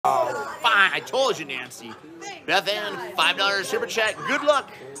I told you, Nancy. Beth Ann, $5 super chat. Good luck.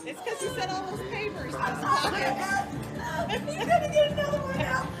 It's because you said all those papers.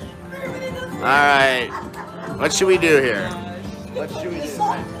 All right. What should we do here? What should we do?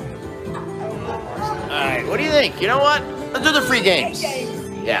 All right. What do you think? You know what? Let's do the free games.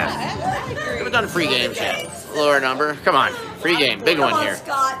 Yeah. We haven't done free games yet. Lower number. Come on. Free game. Big one here.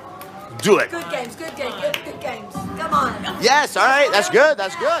 Do it. Good games. Good games. Good games. Come on. Yes. All right. That's good.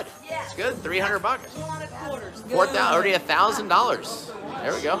 That's good. That's good. $300. $4,000. Already $1,000.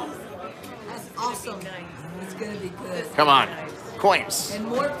 There we go. That's awesome. It's gonna be good. Come on. Coins. And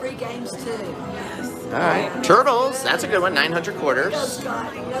more free games too. Yes. All right. Turtles. That's a good one. 900 quarters.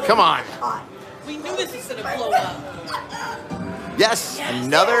 Come on. We knew this was gonna blow up. Yes.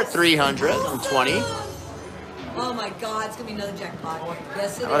 Another 320. Oh my God, it's gonna be another jackpot.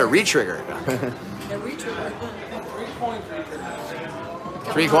 Yes, it is. How about a retrigger? A retrigger.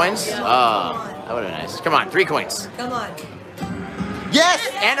 3 coins? Oh, that would have been nice. Come on, 3 coins. Come on. Yes,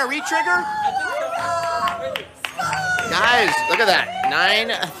 and a retrigger. Guys, look at that.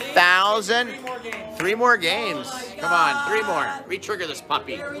 9,000. 3 more games. Come on, 3 more. Retrigger this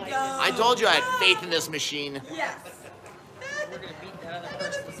puppy. Here we go. I told you I had faith in this machine. Yes. We're gonna beat that other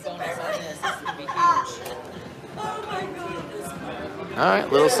person's bonus on this. This is gonna be huge. Oh my goodness. All right,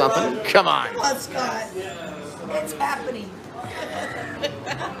 little something. Come on. Come on, Scott. It's happening.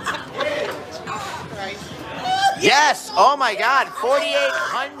 Yes. Oh my God.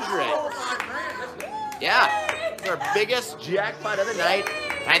 4,800. Yeah. It's our biggest jackpot of the night.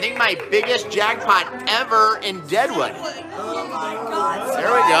 I think my biggest jackpot ever in Deadwood. Oh my God.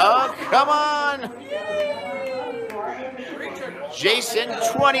 There we go. Come on. Jason,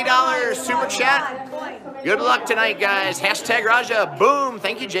 $20 super chat. Good luck tonight, guys. Hashtag Raja. Boom.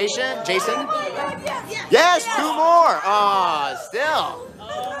 Thank you, Jason. Jason. Yes, 2 more. Oh, still. Oh my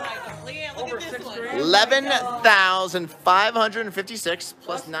God. Leanne, look at this one. 11,556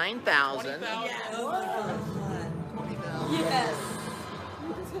 plus 9,000. Yes.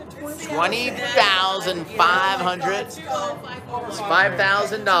 20,500. It's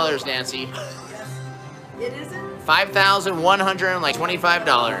 $5,000, Nancy. It isn't?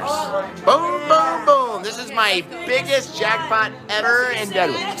 $5,125. Boom, boom, boom. This is my biggest jackpot ever in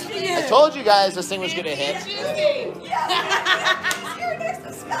Deadwood. I told you guys this thing was going to hit. Here,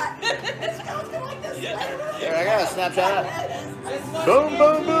 I got a Snapchat. Boom,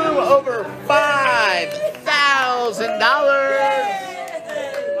 boom, boom. Over $5,000.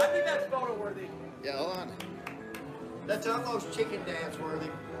 I think that's photo worthy. Yeah, hold on. That's almost chicken dance worthy.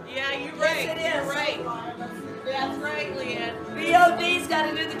 Yeah, you're right. Yes, it is. You're right. That's right, Leanne. BOD's got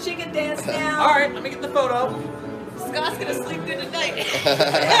to do the chicken dance now. All right, let me get the photo. Scott's gonna sleep through the night.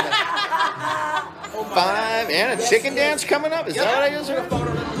 5 and a chicken dance coming up. Is that what I just heard? You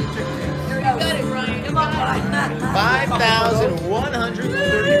got it, Ryan. Come on, Ryan. 5,150.